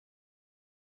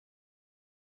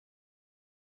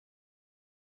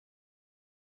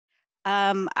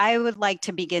I would like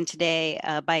to begin today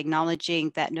by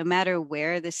acknowledging that no matter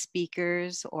where the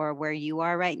speakers or where you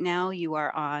are right now, you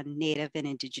are on Native and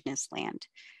Indigenous land.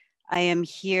 I am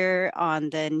here on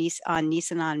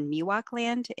Nisenan Miwok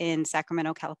land in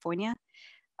Sacramento, California.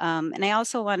 And I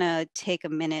also want to take a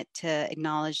minute to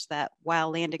acknowledge that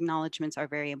while land acknowledgements are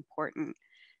very important,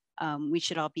 we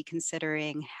should all be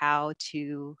considering how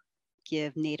to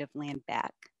give Native land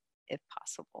back if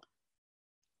possible.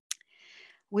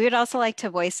 We would also like to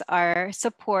voice our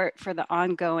support for the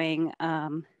ongoing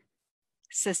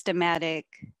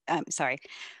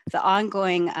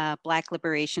Black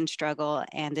liberation struggle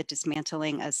and the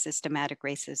dismantling of systematic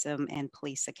racism and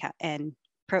police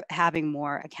having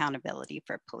more accountability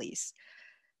for police.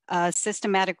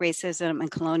 Systematic racism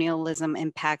and colonialism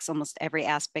impacts almost every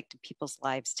aspect of people's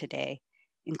lives today,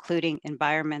 including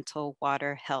environmental,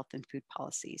 water, health, and food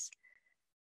policies.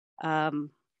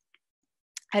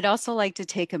 I'd also like to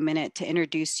take a minute to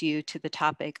introduce you to the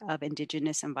topic of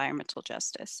Indigenous environmental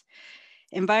justice.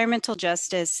 Environmental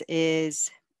justice is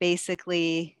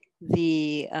basically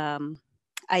the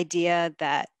idea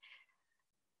that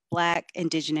Black,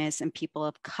 Indigenous, and people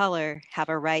of color have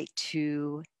a right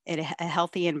to a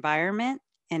healthy environment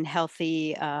and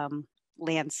healthy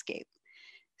landscape.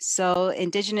 So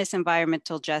Indigenous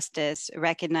environmental justice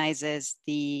recognizes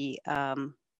the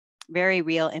very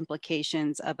real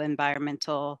implications of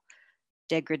environmental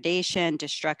degradation,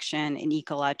 destruction, and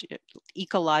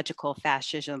ecological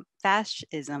fascism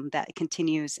that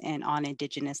continues on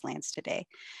Indigenous lands today.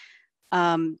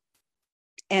 And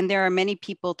there are many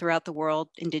people throughout the world,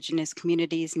 Indigenous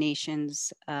communities,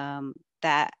 nations,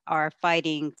 that are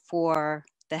fighting for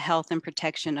the health and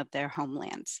protection of their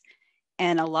homelands.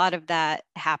 And a lot of that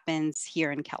happens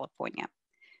here in California.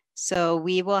 So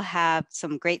we will have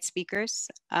some great speakers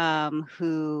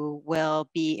who will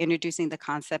be introducing the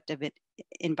concept of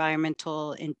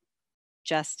environmental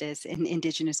justice in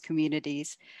Indigenous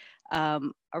communities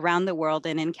around the world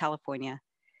and in California.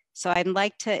 So I'd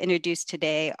like to introduce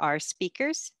today our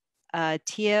speakers.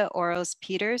 Tia Oros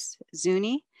Peters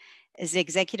Zuni is the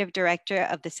Executive Director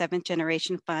of the 7th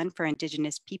Generation Fund for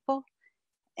Indigenous People.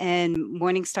 And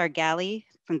Morningstar Gali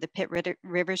from the Pitt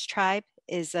Rivers Tribe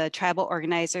is tribal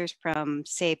organizers from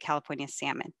Save California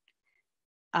Salmon.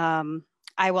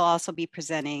 I will also be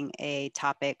presenting a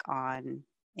topic on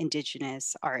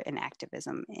Indigenous art and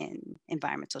activism in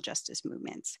environmental justice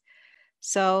movements.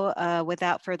 So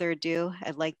without further ado,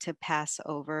 I'd like to pass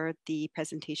over the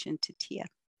presentation to Tia.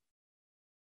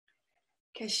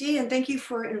 Kashi, and thank you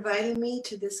for inviting me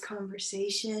to this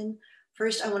conversation.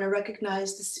 First, I want to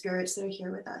recognize the spirits that are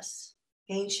here with us,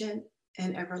 ancient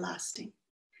and everlasting,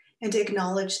 and to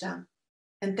acknowledge them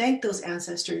and thank those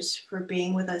ancestors for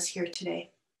being with us here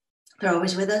today. They're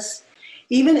always with us,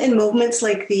 even in moments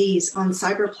like these on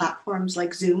cyber platforms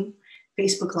like Zoom,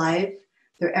 Facebook Live.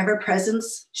 Their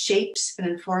ever-presence shapes and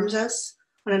informs us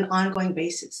on an ongoing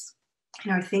basis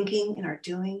in our thinking, in our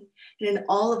doing, and in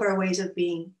all of our ways of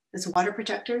being as water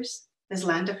protectors, as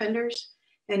land defenders,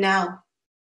 and now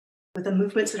with the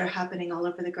movements that are happening all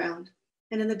over the ground.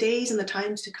 And in the days and the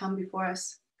times to come before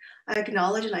us, I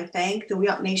acknowledge and I thank the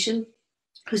Wiyot Nation,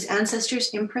 whose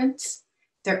ancestors' imprints,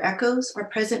 their echoes are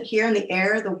present here in the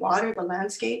air, the water, the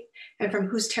landscape, and from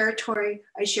whose territory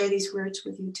I share these words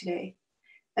with you today.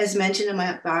 As mentioned in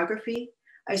my biography,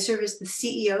 I serve as the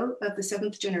CEO of the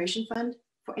 7th Generation Fund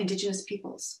for Indigenous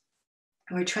Peoples.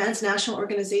 We're a transnational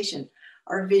organization.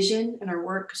 Our vision and our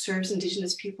work serves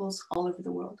Indigenous peoples all over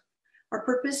the world. Our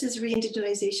purpose is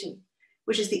re-indigenization,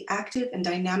 which is the active and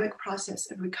dynamic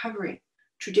process of recovering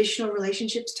traditional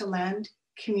relationships to land,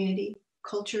 community,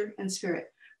 culture, and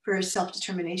spirit for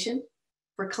self-determination,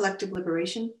 for collective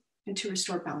liberation, and to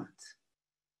restore balance.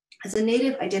 As a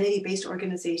Native identity-based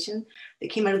organization that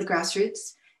came out of the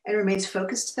grassroots and remains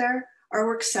focused there, our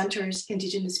work centers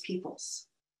Indigenous peoples,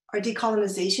 our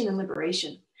decolonization and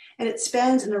liberation, and it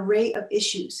spans an array of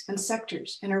issues and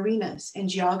sectors and arenas and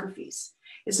geographies.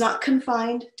 It's not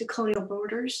confined to colonial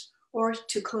borders or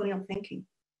to colonial thinking.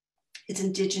 It's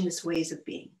Indigenous ways of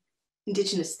being,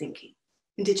 Indigenous thinking,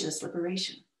 Indigenous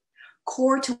liberation.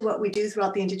 Core to what we do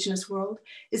throughout the Indigenous world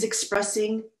is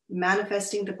expressing,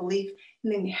 manifesting the belief in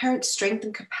the inherent strength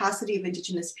and capacity of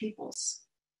Indigenous peoples.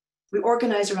 We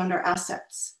organize around our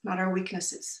assets, not our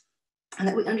weaknesses, and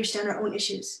that we understand our own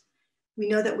issues. We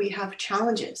know that we have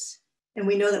challenges, and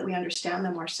we know that we understand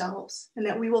them ourselves, and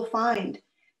that we will find,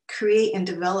 create, and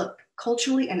develop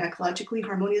culturally and ecologically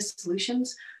harmonious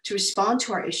solutions to respond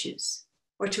to our issues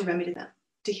or to remedy them,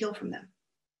 to heal from them.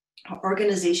 Our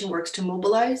organization works to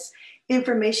mobilize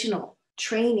informational,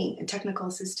 training, and technical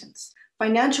assistance,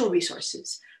 financial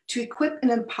resources to equip and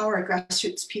empower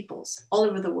grassroots peoples all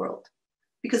over the world.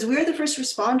 Because we are the first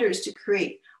responders to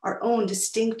create our own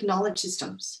distinct knowledge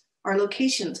systems, our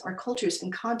locations, our cultures,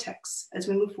 and contexts as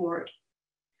we move forward.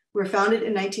 We were founded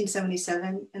in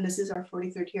 1977, and this is our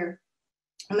 43rd year.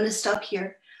 I'm going to stop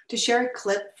here to share a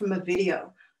clip from a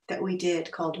video that we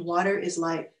did called Water is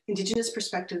Life, Indigenous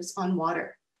Perspectives on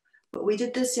Water. But we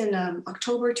did this in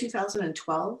October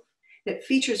 2012. It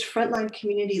features frontline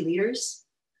community leaders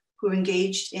who are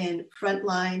engaged in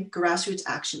frontline grassroots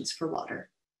actions for water.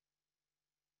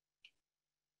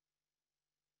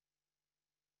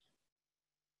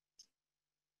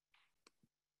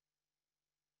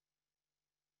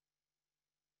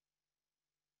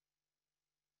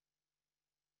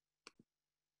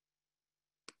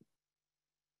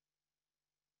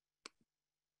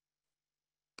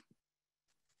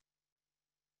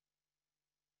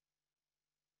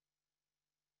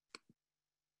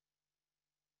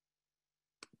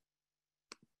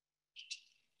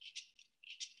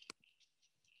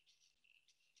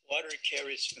 Water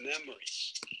carries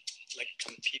memories, like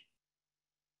computer.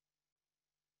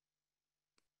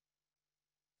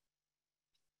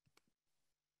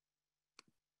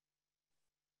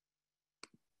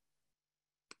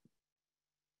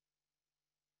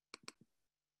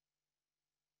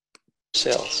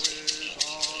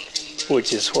 Cells,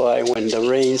 which is why when the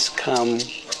rains come,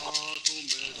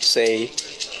 say,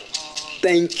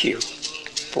 thank you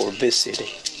for visiting.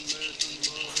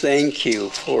 Thank you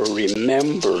for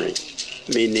remembering,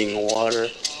 meaning water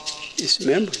is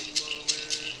memory.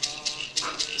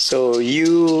 So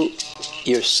you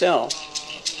yourself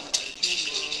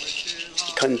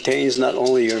contains not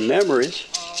only your memories,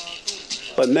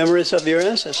 but memories of your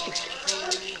ancestors,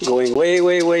 going way,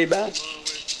 way, way back.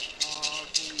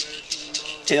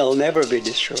 It'll never be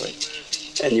destroyed,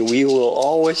 and we will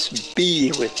always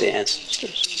be with the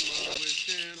ancestors.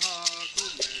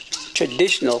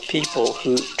 Traditional people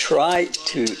who try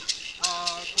to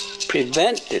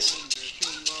prevent this,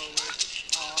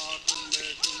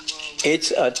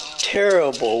 it's a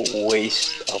terrible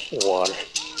waste of water.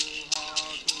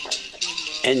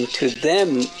 And to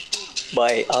them,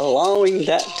 by allowing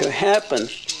that to happen,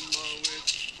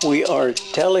 we are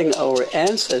telling our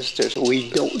ancestors we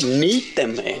don't need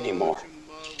them anymore.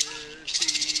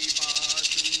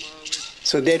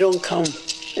 So they don't come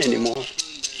anymore,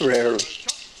 rarely.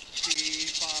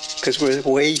 Because we're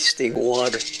wasting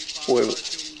water. We're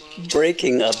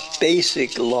breaking a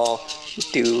basic law: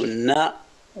 do not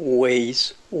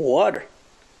waste water.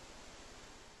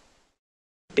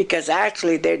 Because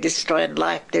actually they're destroying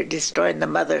life. They're destroying the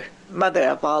mother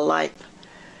of all life.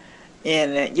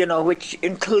 And, which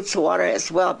includes water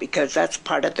as well, because that's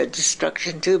part of the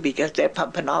destruction too, because they're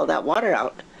pumping all that water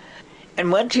out.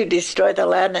 And once you destroy the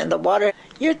land and the water,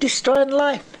 you're destroying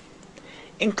life,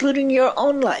 including your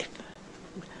own life.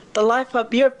 The life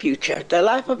of your future,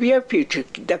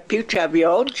 the future of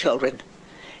your own children,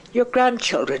 your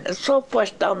grandchildren, and so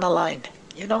forth down the line.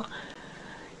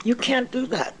 You can't do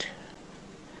that.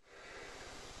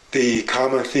 The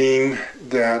common theme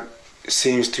that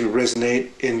seems to resonate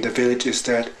in the village is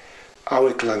that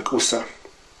aweklan kusa.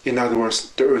 In other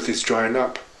words, the earth is drying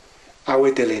up.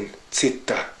 Awetelin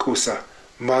sitta kusa.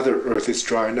 Mother Earth is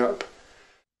drying up.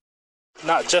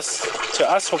 Not just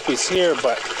to us Hopis here,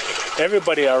 but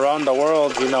everybody around the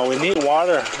world, we need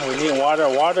water. We need water.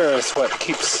 Water is what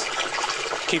keeps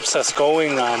us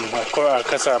going,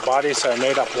 because our bodies are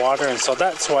made of water, and so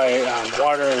that's why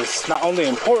water is not only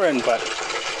important, but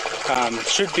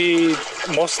should be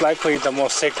most likely the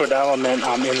most sacred element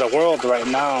in the world right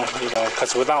now.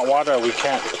 Because without water, we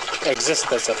can't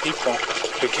exist as a people.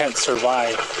 We can't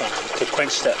survive to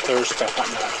quench that thirst and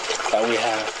whatnot that we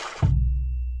have.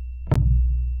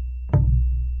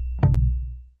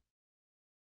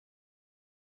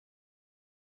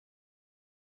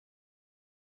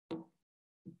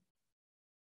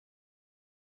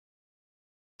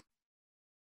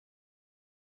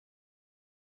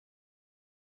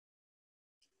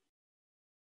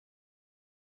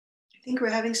 I think we're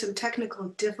having some technical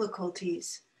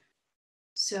difficulties.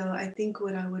 So I think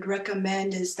what I would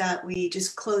recommend is that we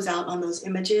just close out on those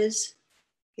images,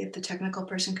 if the technical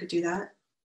person could do that.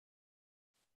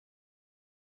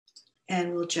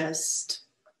 And we'll just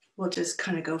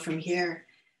kind of go from here.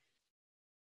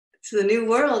 It's the new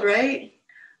world, right?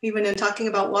 Even in talking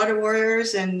about water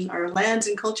warriors and our lands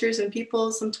and cultures and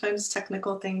people, sometimes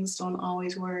technical things don't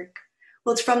always work.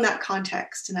 Well, it's from that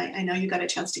context, and I know you got a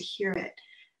chance to hear it.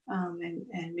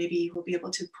 And maybe we'll be able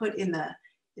to put in the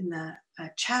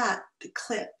chat the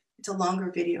clip. It's a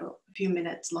longer video, a few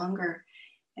minutes longer,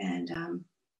 and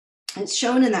it's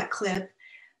shown in that clip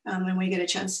when we get a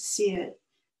chance to see it,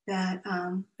 that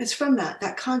it's from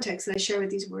that context that I share with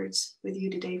these words with you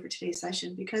today for today's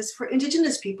session. Because for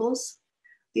Indigenous peoples,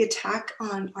 the attack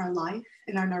on our life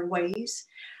and on our ways,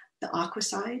 the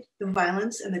aquacide, the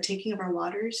violence and the taking of our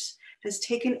waters has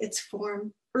taken its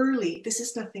form early. This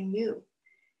is nothing new.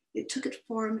 It took its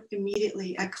form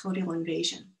immediately at colonial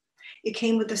invasion. It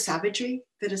came with the savagery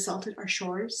that assaulted our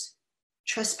shores,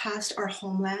 trespassed our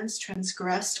homelands,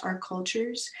 transgressed our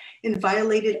cultures, and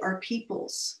violated our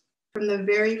peoples from the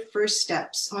very first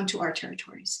steps onto our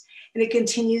territories. And it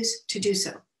continues to do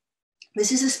so.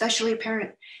 This is especially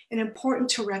apparent and important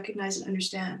to recognize and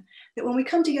understand that when we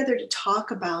come together to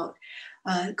talk about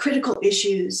critical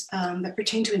issues that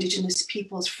pertain to Indigenous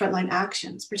peoples' frontline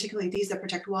actions, particularly these that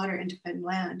protect water and defend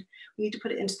land, we need to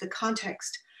put it into the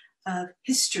context of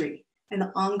history and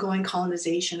the ongoing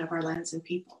colonization of our lands and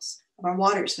peoples, of our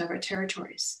waters and of our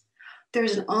territories.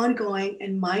 There's an ongoing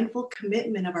and mindful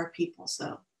commitment of our peoples,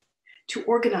 though, to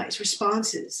organize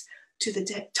responses to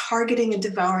the targeting and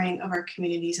devouring of our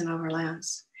communities and of our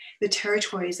lands, the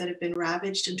territories that have been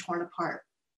ravaged and torn apart.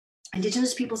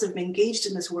 Indigenous peoples have been engaged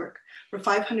in this work for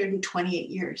 528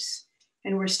 years,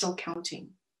 and we're still counting.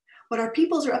 What our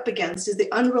peoples are up against is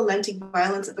the unrelenting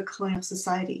violence of a colonial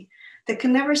society that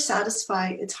can never satisfy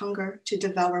its hunger to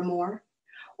devour more,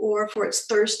 or for its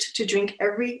thirst to drink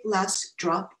every last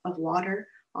drop of water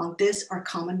on this, our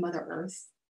common Mother Earth.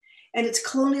 And its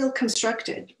colonial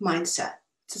constructed mindset,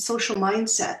 it's a social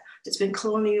mindset that's been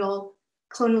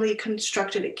colonially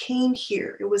constructed. It came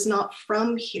here, it was not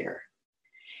from here.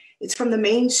 It's from the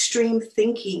mainstream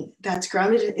thinking that's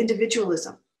grounded in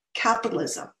individualism,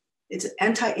 capitalism. It's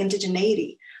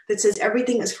anti-indigeneity that says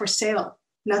everything is for sale,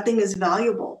 nothing is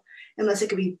valuable unless it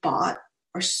can be bought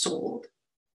or sold,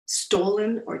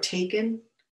 stolen or taken,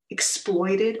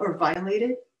 exploited or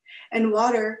violated. And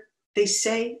water, they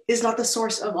say, is not the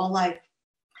source of all life.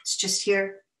 It's just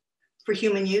here for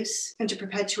human use and to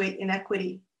perpetuate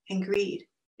inequity and greed.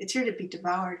 It's here to be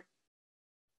devoured.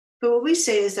 But what we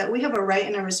say is that we have a right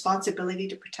and a responsibility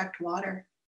to protect water.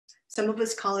 Some of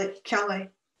us call it Kawe,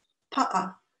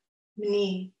 Pa'a,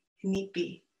 Mni,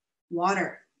 Nipi,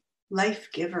 water, life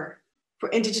giver. For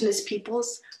Indigenous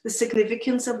peoples, the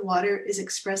significance of water is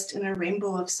expressed in a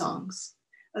rainbow of songs,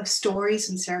 of stories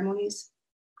and ceremonies,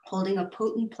 holding a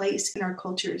potent place in our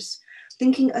cultures,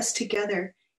 linking us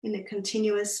together in a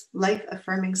continuous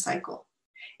life-affirming cycle.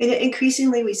 And yet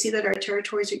increasingly, we see that our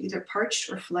territories are either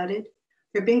parched or flooded.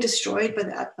 They're being destroyed by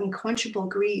the unquenchable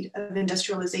greed of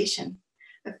industrialization,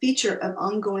 a feature of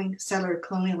ongoing settler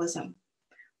colonialism.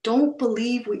 Don't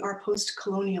believe we are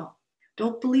post-colonial.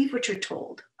 Don't believe what you're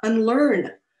told.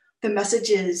 Unlearn the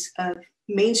messages of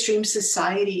mainstream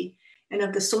society and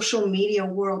of the social media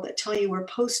world that tell you we're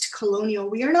post-colonial.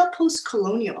 We are not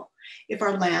post-colonial if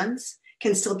our lands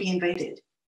can still be invaded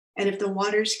and if the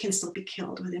waters can still be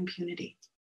killed with impunity.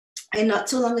 And not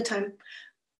so long a time,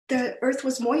 the earth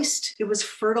was moist, it was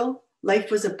fertile, life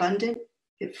was abundant,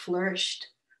 it flourished,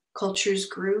 cultures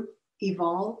grew,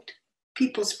 evolved,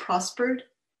 peoples prospered,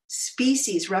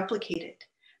 species replicated,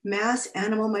 mass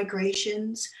animal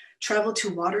migrations traveled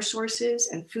to water sources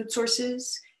and food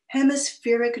sources,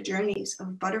 hemispheric journeys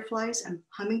of butterflies and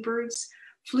hummingbirds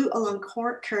flew along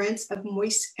currents of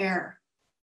moist air.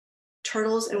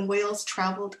 Turtles and whales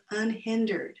traveled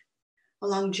unhindered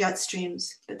along jet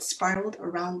streams that spiraled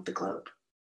around the globe.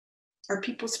 Our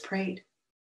peoples prayed,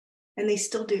 and they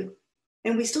still do.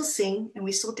 And we still sing, and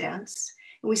we still dance,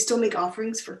 and we still make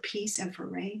offerings for peace and for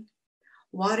rain.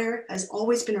 Water has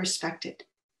always been respected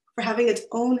for having its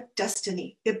own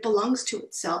destiny. It belongs to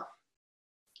itself,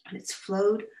 and it's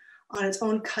flowed on its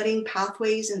own cutting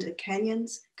pathways into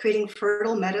canyons, creating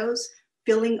fertile meadows,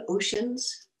 filling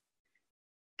oceans.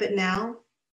 But now,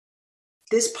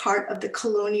 this part of the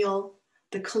colonial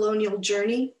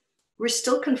journey, we're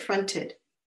still confronted.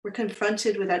 We're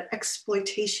confronted with that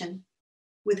exploitation,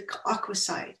 with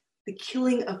aquacide, the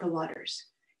killing of the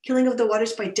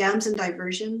waters by dams and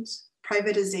diversions,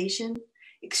 privatization,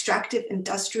 extractive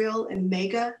industrial and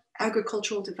mega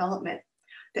agricultural development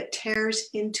that tears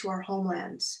into our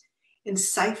homelands and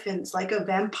siphons like a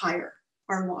vampire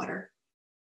our water.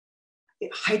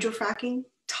 Hydrofracking,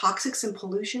 toxics and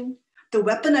pollution, the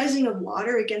weaponizing of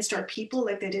water against our people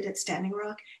like they did at Standing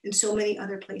Rock and so many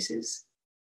other places.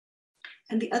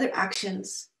 And the other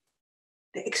actions,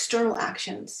 the external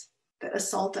actions that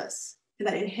assault us and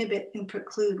that inhibit and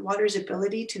preclude water's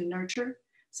ability to nurture,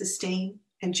 sustain,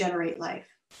 and generate life.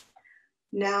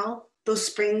 Now, those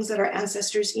springs that our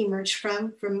ancestors emerged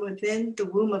from within the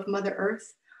womb of Mother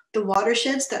Earth, the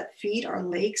watersheds that feed our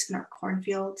lakes and our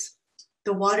cornfields,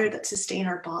 the water that sustain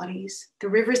our bodies, the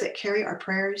rivers that carry our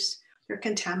prayers, they're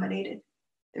contaminated,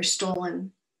 they're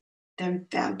stolen, they're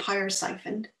vampire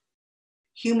siphoned.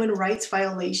 Human rights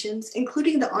violations,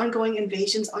 including the ongoing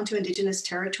invasions onto Indigenous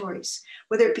territories,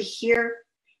 whether it be here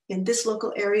in this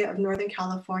local area of Northern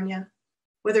California,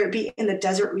 whether it be in the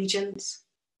desert regions,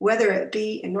 whether it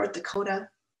be in North Dakota.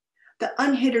 The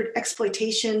unhindered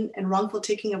exploitation and wrongful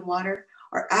taking of water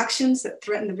are actions that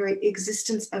threaten the very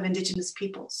existence of Indigenous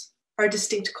peoples, our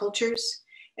distinct cultures,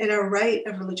 and our right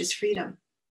of religious freedom,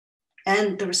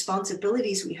 and the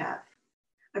responsibilities we have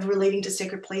of relating to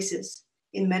sacred places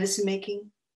in medicine making,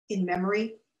 in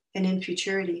memory, and in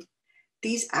futurity.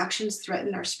 These actions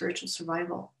threaten our spiritual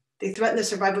survival. They threaten the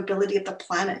survivability of the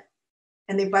planet,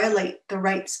 and they violate the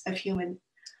rights of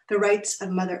the rights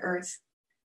of Mother Earth.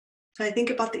 So I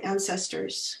think about the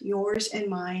ancestors, yours and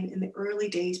mine, in the early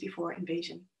days before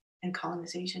invasion and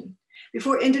colonization,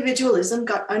 before individualism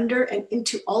got under and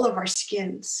into all of our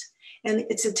skins, and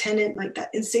its attendant, like that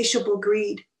insatiable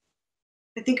greed.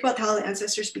 I think about how the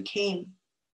ancestors became,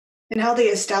 and how they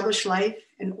established life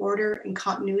and order and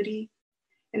continuity,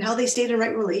 and how they stayed in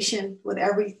right relation with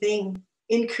everything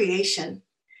in creation.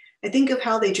 I think of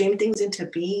how they dreamed things into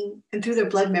being, and through their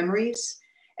blood memories,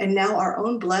 and now our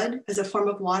own blood as a form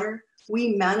of water,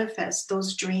 we manifest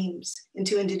those dreams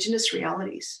into Indigenous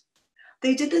realities.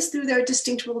 They did this through their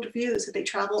distinct worldviews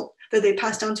that they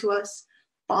passed down to us,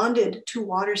 bonded to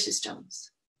water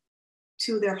systems,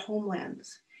 to their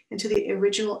homelands, and to the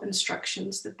original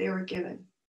instructions that they were given.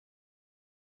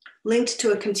 Linked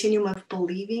to a continuum of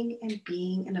believing and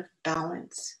being and of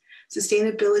balance,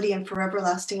 sustainability and forever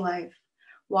lasting life.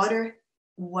 Water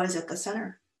was at the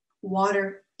center.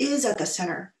 Water is at the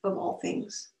center of all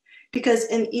things. Because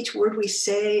in each word we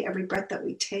say, every breath that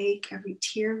we take, every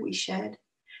tear we shed,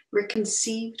 we're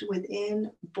conceived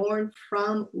within, born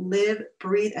from, live,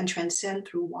 breathe, and transcend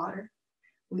through water.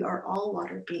 We are all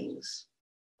water beings.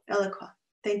 Eloqua,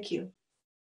 thank you.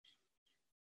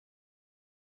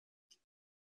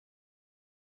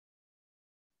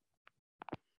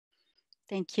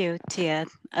 Thank you, Tia.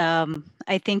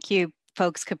 I think you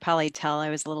folks could probably tell I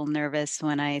was a little nervous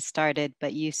when I started,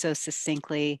 but you so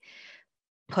succinctly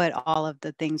put all of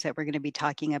the things that we're going to be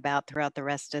talking about throughout the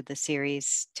rest of the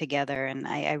series together. And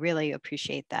I really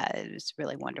appreciate that. It was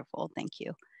really wonderful. Thank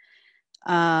you.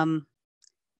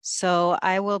 So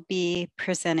I will be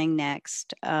presenting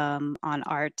next on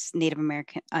arts, Native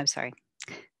American, I'm sorry,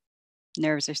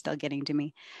 nerves are still getting to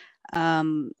me,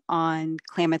 on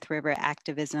Klamath River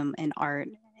activism and art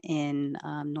in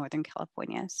Northern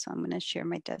California. So I'm going to share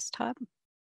my desktop.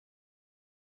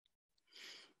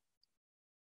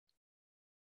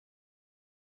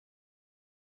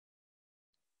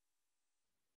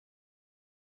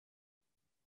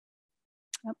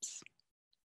 Oops.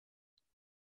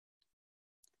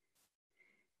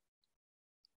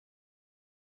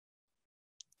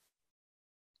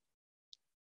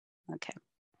 Okay.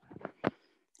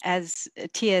 As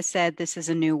Tia said, this is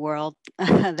a new world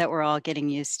that we're all getting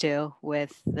used to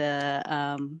with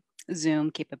the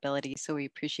Zoom capability. So we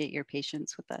appreciate your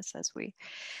patience with us as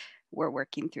we're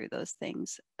working through those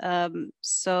things.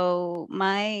 So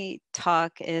my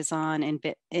talk is on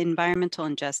environmental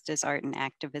injustice, art, and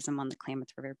activism on the Klamath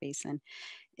River Basin.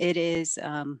 It is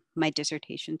my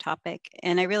dissertation topic,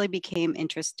 and I really became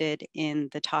interested in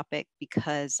the topic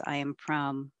because I am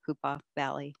from Hoopa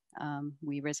Valley.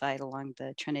 We reside along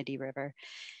the Trinity River,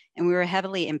 and we were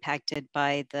heavily impacted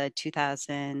by the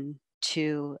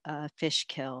 2002 fish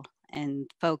kill.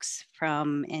 And folks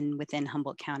from and within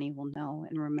Humboldt County will know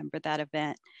and remember that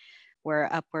event,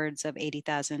 where upwards of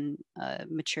 80,000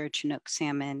 mature Chinook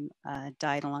salmon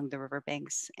died along the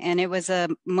riverbanks. And it was a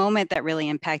moment that really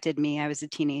impacted me. I was a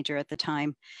teenager at the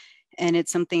time, and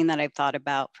it's something that I've thought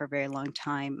about for a very long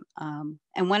time.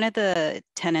 And one of the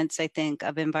tenets, I think,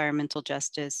 of environmental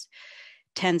justice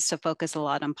tends to focus a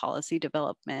lot on policy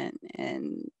development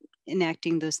and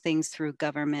enacting those things through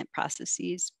government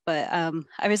processes. But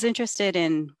I was interested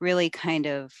in really kind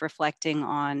of reflecting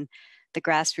on the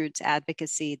grassroots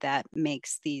advocacy that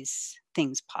makes these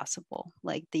things possible,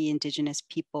 like the Indigenous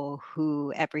people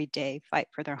who every day fight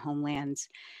for their homelands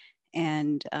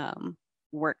and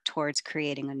work towards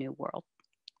creating a new world.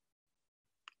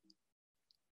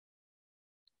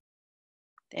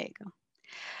 There you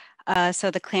go.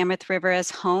 So the Klamath River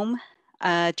as home,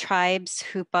 tribes,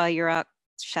 Hoopa, Yurok,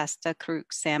 Shasta,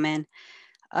 Karuk salmon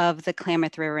of the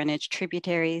Klamath River and its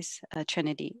tributaries,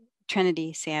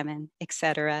 Trinity salmon,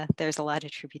 etc. There's a lot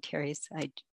of tributaries. I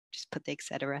just put the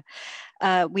etc.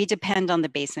 We depend on the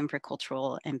basin for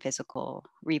cultural and physical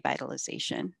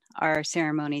revitalization. Our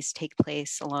ceremonies take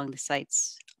place along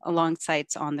sites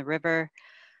on the river,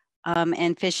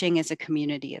 and fishing is a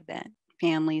community event.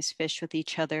 families fish with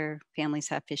each other. Families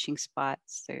have fishing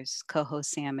spots. There's coho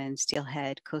salmon,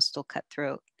 steelhead, coastal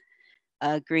cutthroat,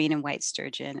 green and white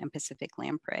sturgeon, and Pacific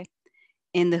lamprey.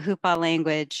 In the Hupa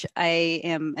language, I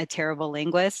am a terrible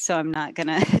linguist, so I'm not going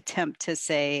to attempt to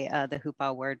say the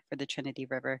Hupa word for the Trinity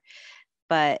River,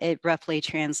 but it roughly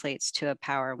translates to a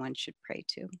power one should pray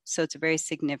to. So it's a very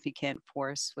significant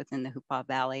force within the Hupa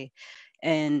Valley.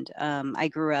 And I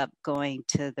grew up going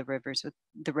to the river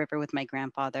with my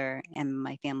grandfather and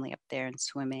my family up there, and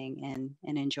swimming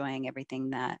and enjoying everything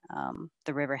that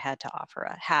the river has to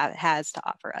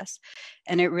offer us.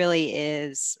 And it really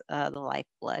is the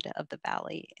lifeblood of the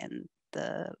valley and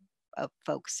the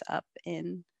folks up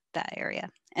in that area.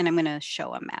 And I'm going to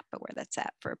show a map of where that's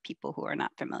at for people who are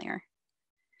not familiar.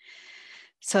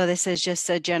 So this is just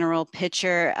a general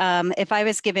picture. If I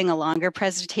was giving a longer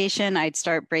presentation, I'd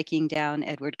start breaking down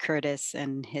Edward Curtis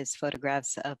and his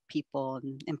photographs of people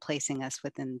and placing us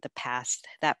within the past.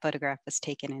 That photograph was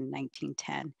taken in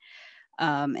 1910.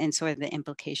 And sort of the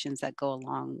implications that go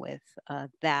along with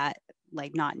that,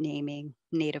 like not naming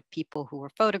Native people who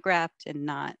were photographed and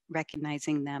not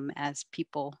recognizing them as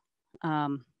people.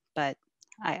 But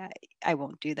I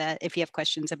won't do that. If you have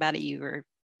questions about it, you are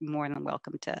more than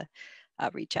welcome to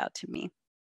reach out to me.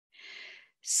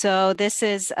 So this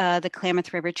is the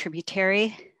Klamath River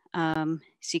tributary. So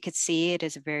you can see it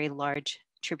is a very large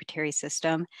tributary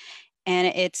system, and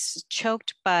it's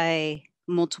choked by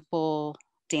multiple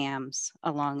dams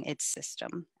along its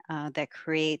system that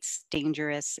creates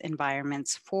dangerous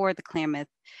environments for the Klamath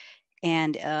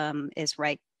and is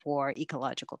ripe for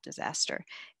ecological disaster.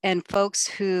 And folks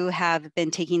who have been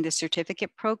taking the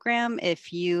certificate program,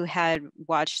 if you had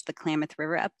watched the Klamath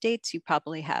River updates, you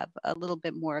probably have a little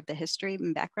bit more of the history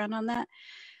and background on that.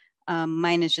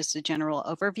 Mine is just a general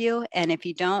overview. And if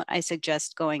you don't, I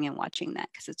suggest going and watching that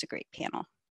because it's a great panel.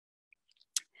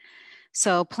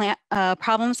 So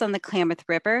problems on the Klamath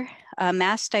River,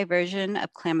 mass diversion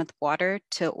of Klamath water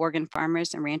to Oregon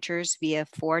farmers and ranchers via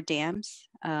 4 dams.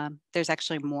 There's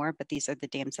actually more, but these are the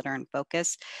dams that are in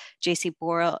focus. J.C.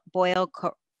 Boyle,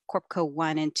 Corpco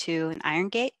 1 and 2, and Iron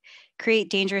Gate create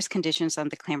dangerous conditions on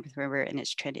the Klamath River and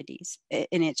its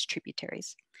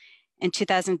tributaries. In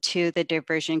 2002, the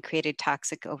diversion created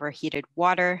toxic overheated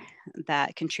water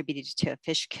that contributed to a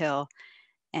fish kill,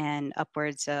 and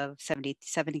upwards of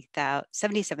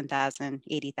 77,000,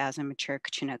 80,000 mature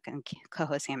Chinook and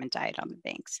coho salmon died on the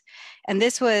banks. And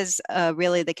this was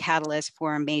really the catalyst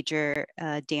for a major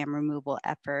dam removal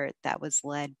effort that was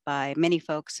led by many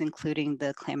folks, including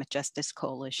the Klamath Justice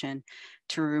Coalition,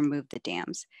 to remove the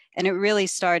dams. And it really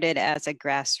started as a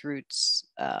grassroots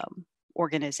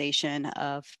organization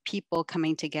of people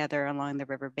coming together along the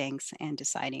riverbanks and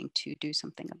deciding to do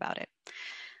something about it.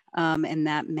 And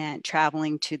that meant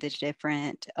traveling to the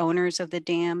different owners of the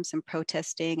dams and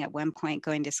protesting, at one point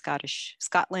going to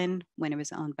Scotland when it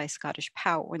was owned by Scottish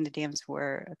Power, when the dams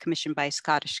were commissioned by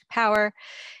Scottish Power,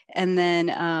 and then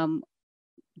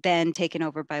taken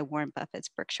over by Warren Buffett's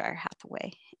Berkshire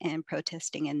Hathaway, and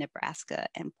protesting in Nebraska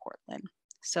and Portland.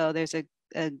 So there's a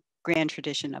grand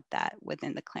tradition of that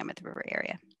within the Klamath River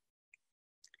area.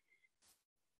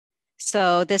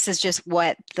 So this is just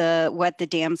what the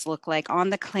dams look like on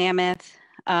the Klamath.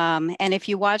 And if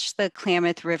you watch the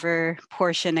Klamath River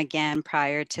portion again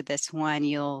prior to this one,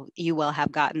 you will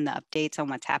have gotten the updates on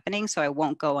what's happening. So I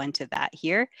won't go into that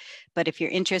here. But if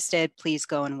you're interested, please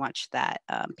go and watch that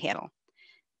panel.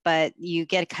 But you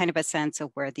get kind of a sense of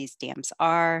where these dams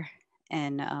are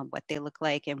and what they look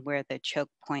like and where the choke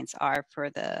points are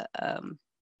for the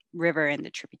river and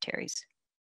the tributaries.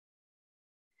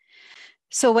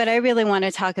 So what I really want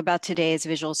to talk about today is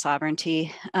visual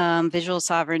sovereignty. Visual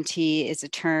sovereignty is a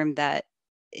term that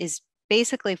is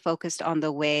basically focused on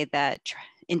the way that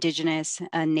Indigenous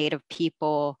and Native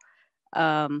people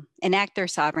enact their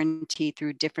sovereignty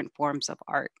through different forms of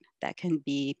art. That can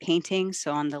be painting.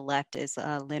 So on the left is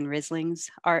Lynn Risling's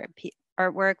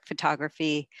artwork,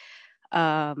 photography,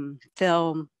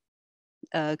 film,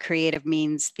 creative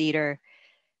means, theater,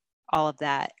 all of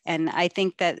that. And I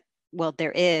think that, well,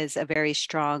 there is a very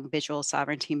strong visual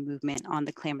sovereignty movement on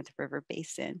the Klamath River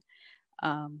Basin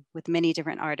with many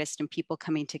different artists and people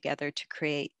coming together to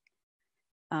create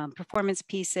performance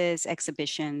pieces,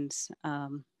 exhibitions.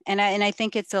 And I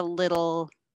think it's a little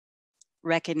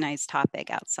recognized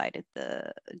topic outside of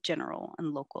the general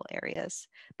and local areas,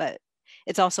 but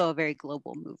it's also a very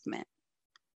global movement.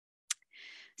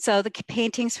 So the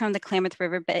paintings from the Klamath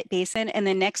River Basin, and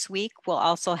then next week we'll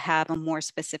also have a more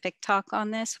specific talk on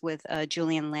this with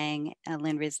Julian Lang,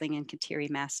 Lynn Risling, and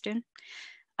Kateri Maston.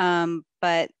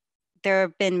 But there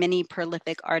have been many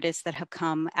prolific artists that have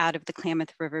come out of the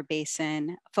Klamath River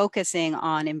Basin, focusing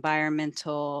on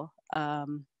environmental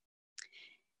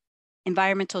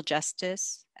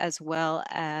justice, as well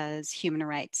as human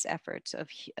rights efforts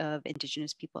of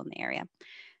Indigenous people in the area.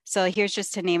 So here's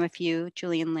just to name a few: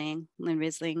 Julian Lang, Lynn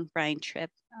Risling, Brian Tripp,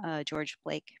 George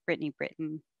Blake, Brittani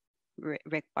Britton,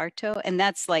 Rick Bartow. And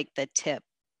that's like the tip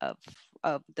of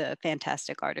the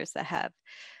fantastic artists that have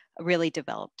really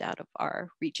developed out of our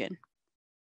region.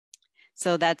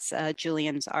 So that's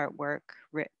Julian's artwork,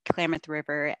 Klamath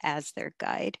River as their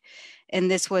guide.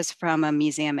 And this was from a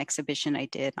museum exhibition I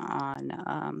did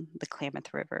on the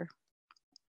Klamath River,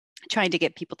 trying to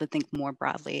get people to think more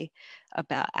broadly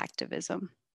about activism.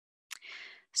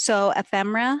 So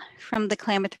ephemera from the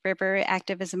Klamath River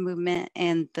activism movement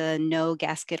and the No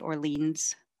Gasket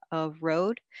Orleans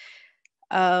road.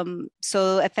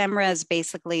 So ephemera is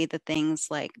basically the things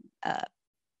like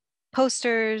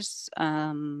posters,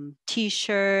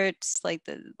 t-shirts, like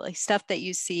stuff that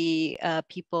you see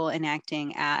people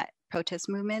enacting at protest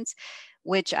movements,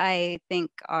 which I think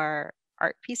are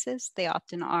art pieces. They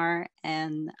often are,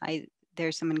 and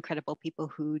there's some incredible people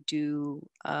who do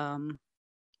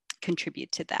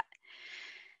contribute to that.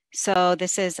 So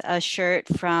this is a shirt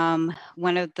from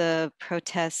one of the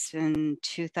protests in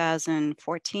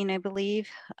 2014, I believe.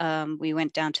 We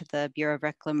went down to the Bureau of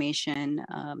Reclamation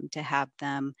to have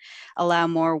them allow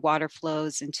more water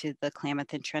flows into the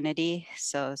Klamath and Trinity.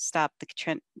 So stop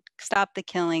the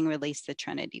killing, release the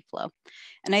Trinity flow.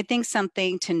 And I think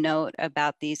something to note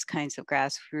about these kinds of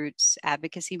grassroots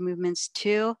advocacy movements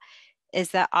too,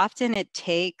 is that often it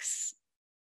takes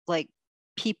like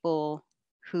people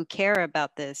who care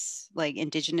about this, like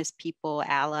Indigenous people,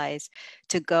 allies,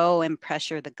 to go and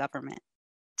pressure the government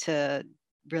to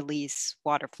release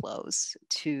water flows,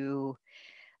 to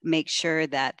make sure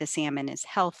that the salmon is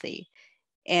healthy.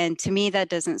 And to me, that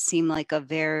doesn't seem like a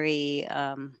very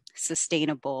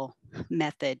sustainable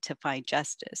method to find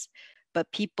justice.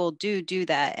 But people do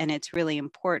that, and it's really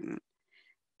important.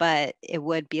 But it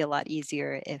would be a lot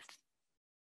easier if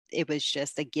it was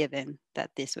just a given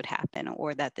that this would happen,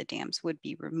 or that the dams would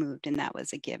be removed, and that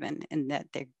was a given, and that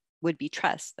there would be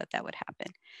trust that that would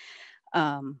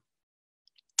happen.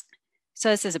 So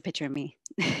this is a picture of me.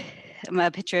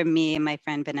 A picture of me and my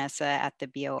friend Vanessa at the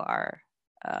BOR,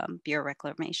 Bureau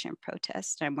Reclamation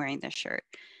protest. I'm wearing this shirt.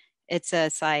 It's a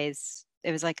size,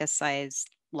 it was like a size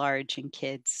large in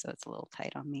kids, so it's a little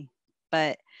tight on me.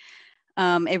 But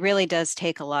it really does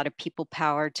take a lot of people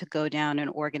power to go down and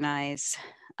organize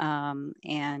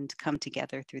and come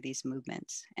together through these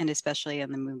movements, and especially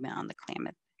in the movement on the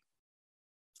Klamath.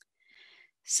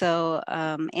 So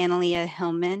Analia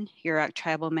Hillman, Yurok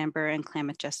tribal member and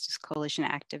Klamath Justice Coalition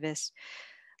activist.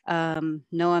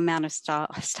 No amount of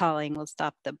stalling will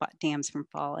stop the dams from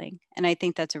falling. And I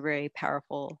think that's a very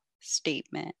powerful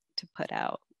statement to put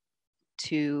out.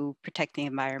 To protect the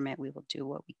environment, we will do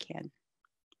what we can.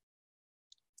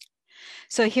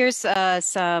 So here's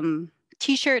some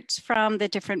t-shirts from the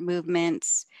different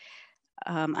movements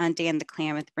on Dan the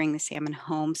Klamath, Bring the Salmon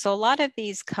Home. So a lot of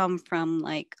these come from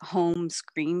like home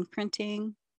screen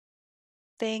printing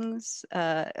things,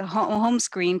 home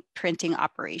screen printing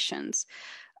operations.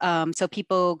 So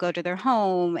people go to their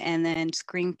home and then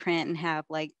screen print and have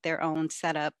like their own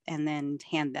setup, and then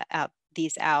hand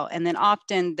these out. And then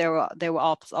often they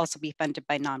will also be funded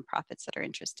by nonprofits that are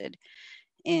interested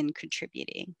in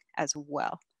contributing as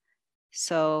well.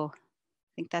 So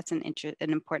I think that's an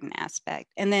important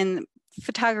aspect. And then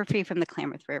photography from the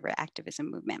Klamath River activism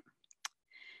movement.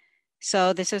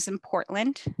 So this is in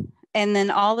Portland. And then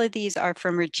all of these are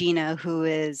from Regina, who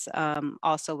is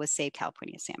also with Save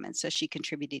California Salmon. So she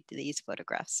contributed to these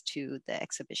photographs to the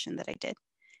exhibition that I did,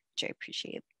 which I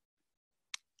appreciate.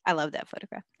 I love that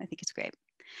photograph. I think it's great.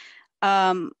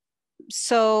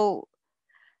 So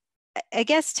I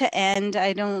guess to end,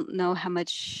 I don't know how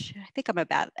much, I think I'm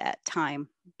about at time,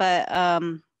 but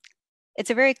it's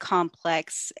a very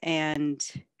complex and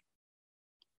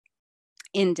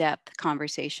in-depth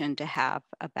conversation to have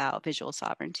about visual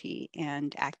sovereignty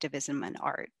and activism and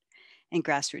art and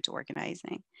grassroots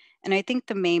organizing. And I think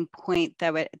the main point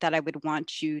that I would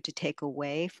want you to take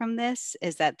away from this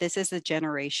is that this is a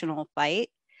generational fight.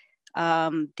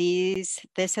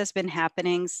 This has been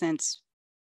happening since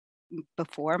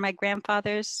before my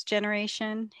grandfather's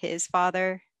generation. His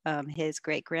father, his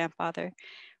great-grandfather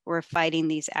were fighting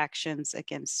these actions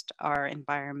against our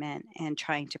environment and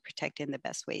trying to protect it in the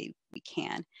best way we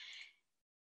can.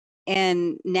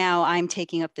 And now I'm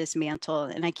taking up this mantle,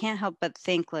 and I can't help but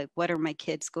think, like, what are my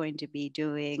kids going to be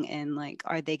doing? And like,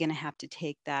 are they going to have to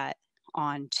take that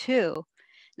on too?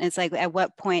 And it's like, at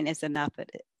what point is enough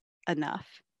enough.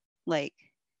 Like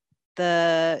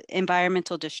the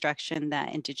environmental destruction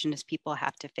that Indigenous people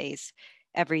have to face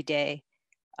every day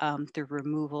through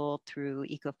removal, through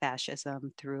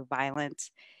ecofascism, through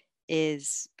violence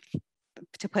is,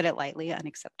 to put it lightly,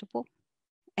 unacceptable.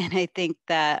 And I think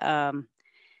that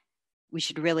we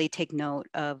should really take note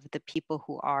of the people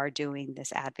who are doing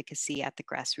this advocacy at the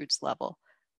grassroots level.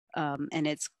 And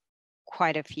it's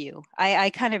quite a few. I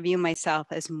kind of view myself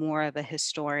as more of a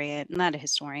historian, not a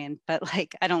historian, but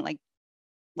like, I don't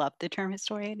love the term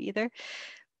historian either,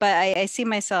 but I see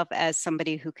myself as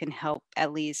somebody who can help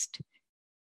at least,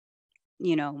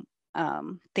 you know,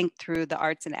 think through the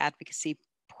arts and advocacy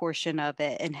portion of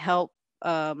it and help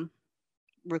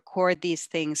record these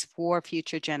things for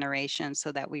future generations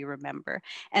so that we remember.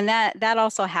 And that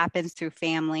also happens through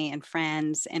family and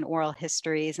friends and oral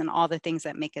histories and all the things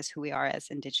that make us who we are as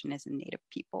Indigenous and Native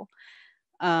people.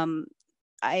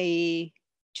 I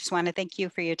just want to thank you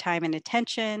for your time and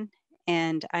attention,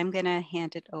 and I'm going to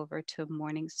hand it over to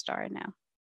Morningstar now.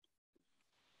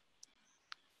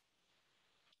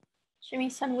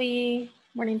 Shimi Sanwi,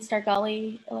 Morningstar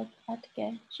Gali,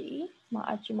 Ilakatige Chi,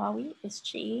 Ma'ajumawi is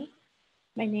Chi.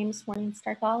 My name is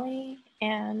Morningstar Gali,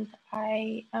 and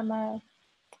I am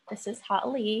this is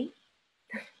Ha'ali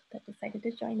that decided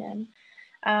to join in.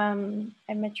 I'm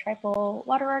a tribal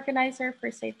water organizer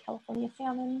for Save California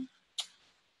Salmon.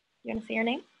 You want to say your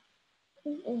name?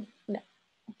 No. Okay.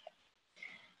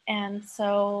 And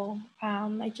so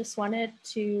I just wanted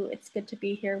to, it's good to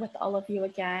be here with all of you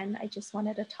again. I just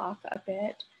wanted to talk a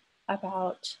bit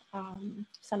about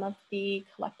some of the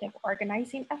collective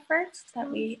organizing efforts that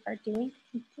we are doing.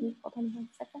 Can you hold on 1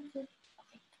 second? Okay.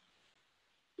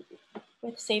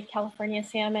 With Save California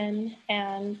Salmon,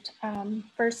 and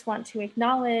first want to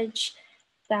acknowledge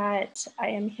that I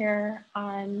am here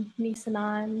on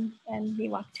Nisenan and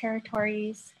Miwok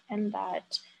territories, and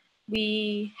that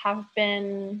we have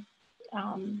been,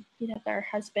 there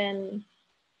has been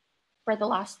for the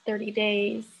last 30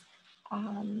 days,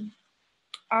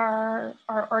 our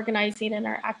organizing and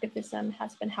our activism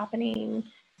has been happening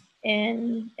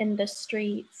in the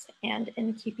streets and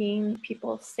in keeping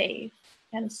people safe.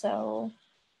 And so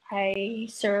I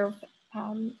serve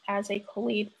as a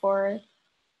co-lead for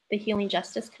the Healing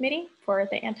Justice Committee for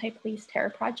the Anti-Police Terror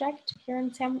Project here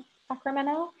in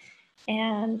Sacramento,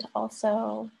 and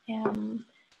also am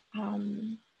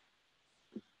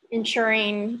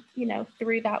ensuring,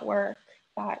 through that work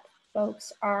that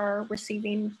folks are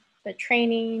receiving the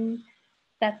training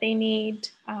that they need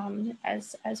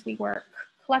as we work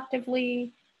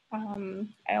collectively.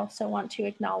 I also want to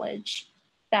acknowledge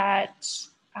that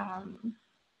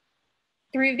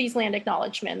through these land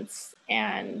acknowledgements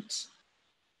and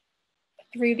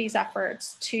through these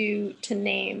efforts to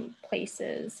name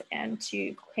places and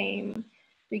to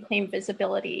reclaim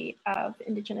visibility of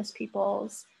Indigenous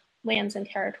peoples, lands and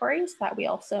territories, that we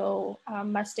also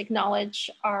must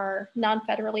acknowledge are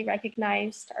non-federally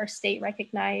recognized, are state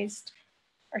recognized,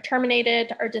 are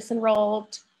terminated, are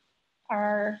disenrolled,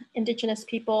 are Indigenous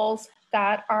peoples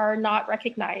that are not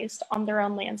recognized on their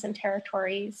own lands and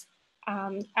territories,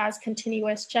 as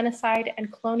continuous genocide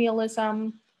and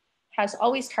colonialism has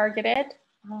always targeted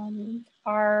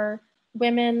our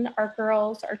women, our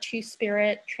girls, our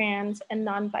two-spirit, trans, and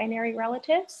non-binary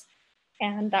relatives,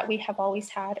 and that we have always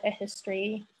had a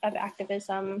history of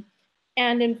activism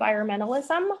and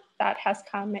environmentalism that has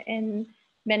come in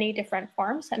many different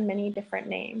forms and many different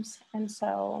names. And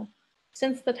so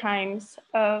since the times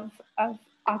of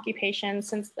occupation,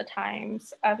 since the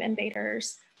times of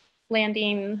invaders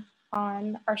landing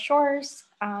on our shores,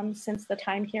 since the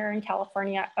time here in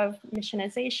California of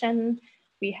missionization,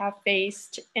 we have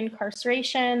faced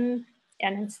incarceration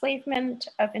and enslavement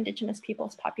of Indigenous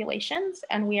peoples' populations.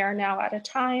 And we are now at a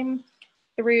time,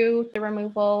 through the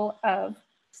removal of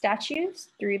statues,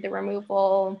 through the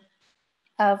removal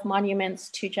of monuments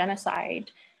to genocide,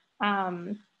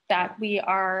 that we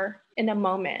are in a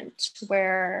moment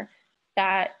where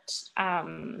that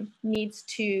needs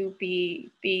to be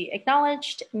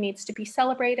acknowledged, needs to be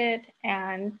celebrated,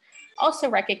 and also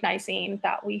recognizing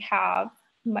that we have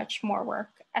much more work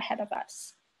ahead of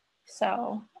us.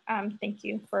 So thank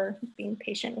you for being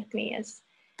patient with me, as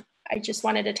I just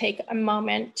wanted to take a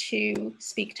moment to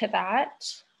speak to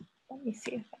that. Let me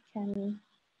see if I can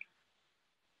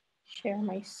share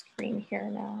my screen here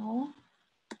now.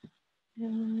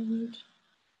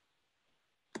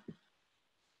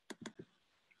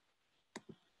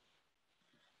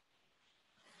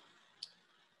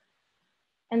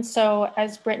 And so,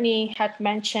 as Brittani had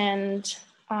mentioned,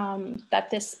 that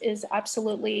this is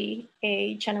absolutely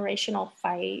a generational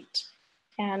fight.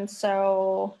 And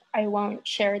so I won't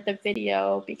share the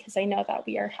video because I know that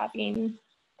we are having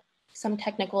some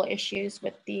technical issues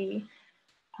with the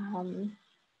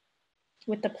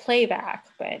playback,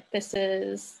 but this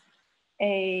is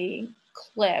a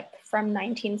clip from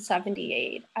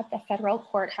 1978 at the federal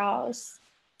courthouse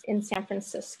in San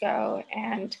Francisco.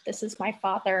 And this is my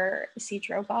father,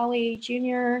 Isidro Gali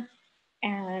Jr.,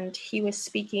 and he was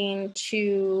speaking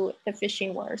to the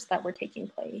fishing wars that were taking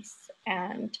place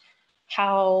and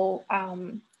how,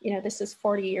 you know, this is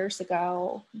 40 years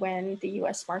ago when the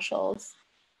US Marshals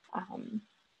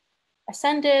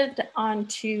ascended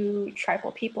onto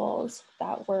tribal peoples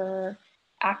that were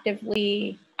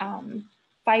actively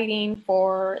fighting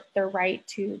for their right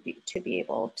to be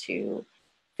able to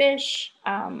fish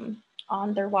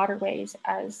on their waterways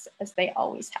as they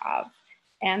always have,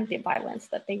 and the violence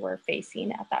that they were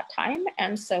facing at that time.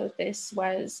 And so this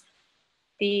was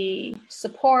the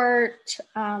support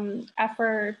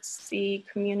efforts, the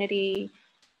community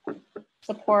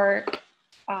support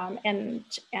and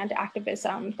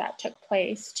activism that took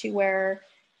place to where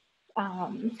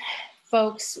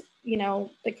folks, you know,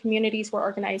 the communities were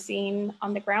organizing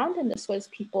on the ground, and this was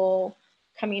people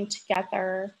coming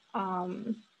together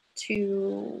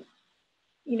to,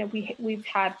 you know, we've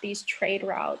had these trade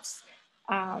routes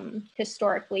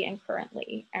historically and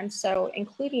currently. And so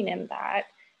including in that,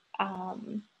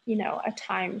 you know, a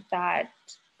time that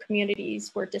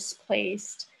communities were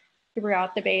displaced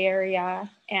throughout the Bay Area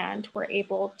and were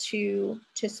able to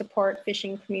support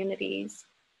fishing communities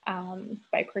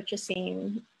by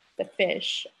purchasing the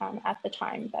fish at the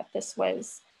time that this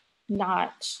was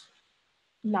not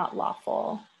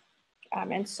lawful.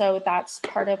 And so that's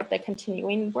part of the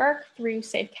continuing work through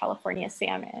Save California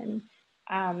Salmon.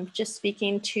 Just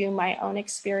speaking to my own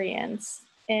experience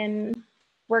in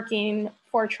working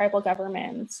for tribal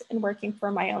governments and working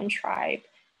for my own tribe,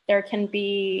 there can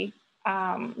be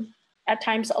at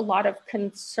times a lot of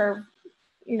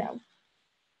you know,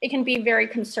 it can be very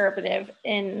conservative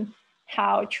in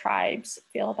how tribes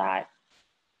feel that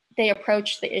they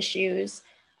approach the issues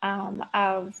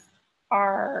of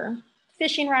our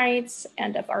fishing rights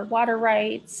and of our water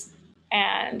rights,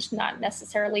 and not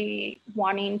necessarily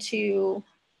wanting to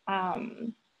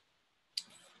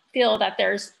feel that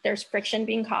there's friction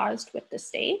being caused with the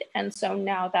state. And so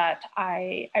now that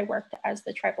I worked as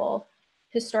the tribal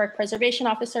historic preservation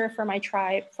officer for my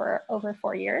tribe for over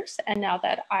 4 years, and now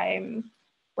that I'm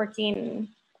working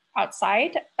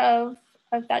outside of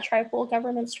that tribal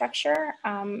government structure,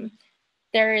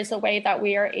 there is a way that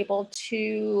we are able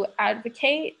to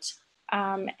advocate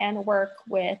and work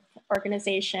with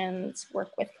organizations,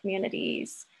 work with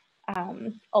communities.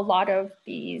 A lot of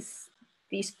these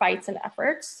fights and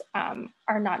efforts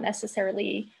are not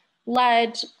necessarily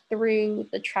led through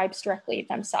the tribes directly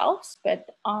themselves,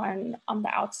 but on the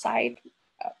outside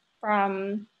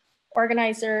from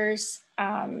organizers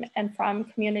and from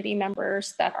community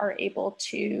members that are able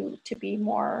to be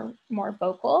more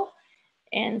vocal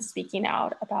and speaking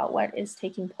out about what is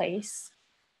taking place.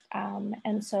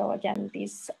 And so again,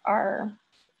 these are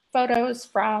photos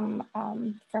from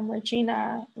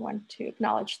Regina. I want to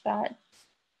acknowledge that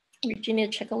Regina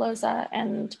Chicoloza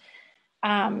and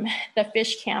the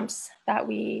fish camps that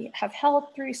we have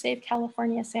held through Save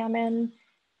California Salmon,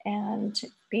 and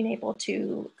being able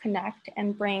to connect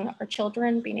and bring our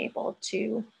children, being able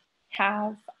to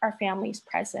have our families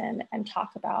present and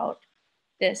talk about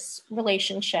this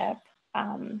relationship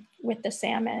with the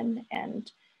salmon.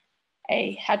 And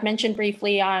I had mentioned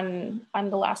briefly on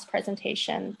the last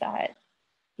presentation that,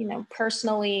 you know,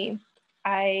 personally,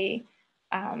 I,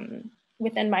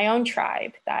 within my own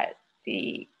tribe, that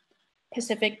the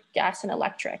Pacific Gas and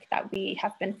Electric, that we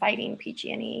have been fighting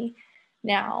PG&E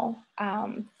now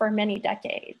for many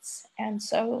decades. And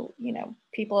so, you know,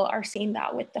 people are seeing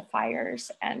that with the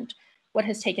fires and what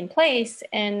has taken place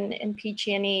in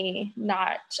PG&E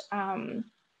not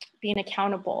being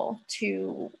accountable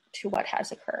to what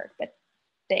has occurred. But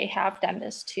they have done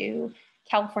this to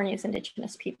California's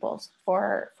indigenous peoples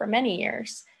for many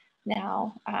years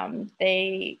now.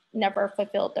 They never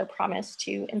fulfilled their promise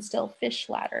to instill fish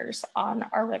ladders on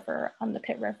our river, on the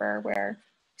Pitt River, where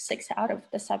 6 out of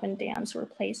the 7 dams were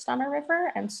placed on our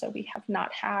river. And so we have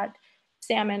not had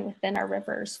salmon within our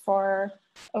rivers for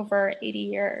over 80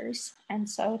 years. And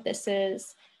so this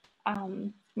is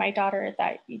my daughter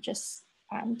that you just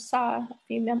saw a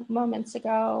few moments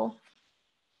ago,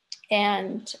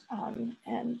 and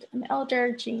an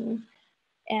elder, Jean.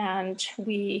 And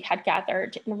we had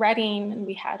gathered in Redding, and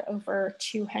we had over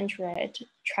 200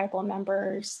 tribal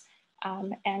members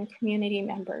and community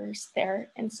members there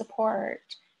in support.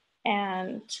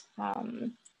 And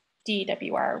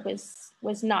DWR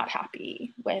was not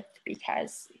happy with,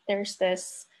 because there's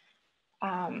this,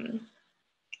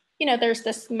 there's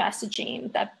this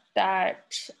messaging that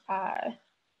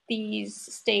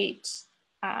these state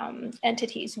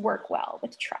entities work well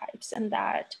with tribes, and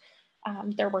that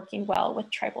they're working well with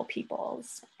tribal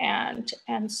peoples. And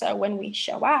so when we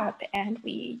show up and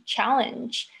we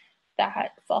challenge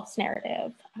that false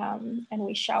narrative, and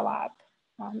we show up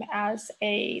as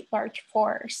a large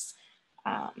force,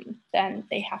 then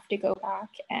they have to go back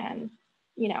and,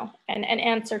 and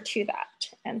answer to that.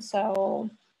 And so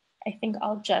I think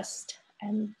I'll just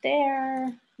end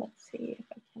there. Let's see if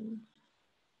I can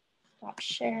stop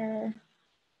share.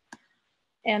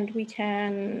 And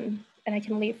I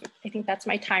can leave, I think that's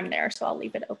my time there. So I'll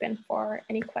leave it open for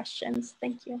any questions.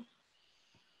 Thank you.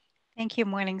 Thank you,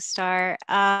 Morningstar.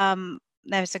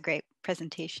 That was a great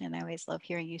presentation. I always love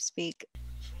hearing you speak.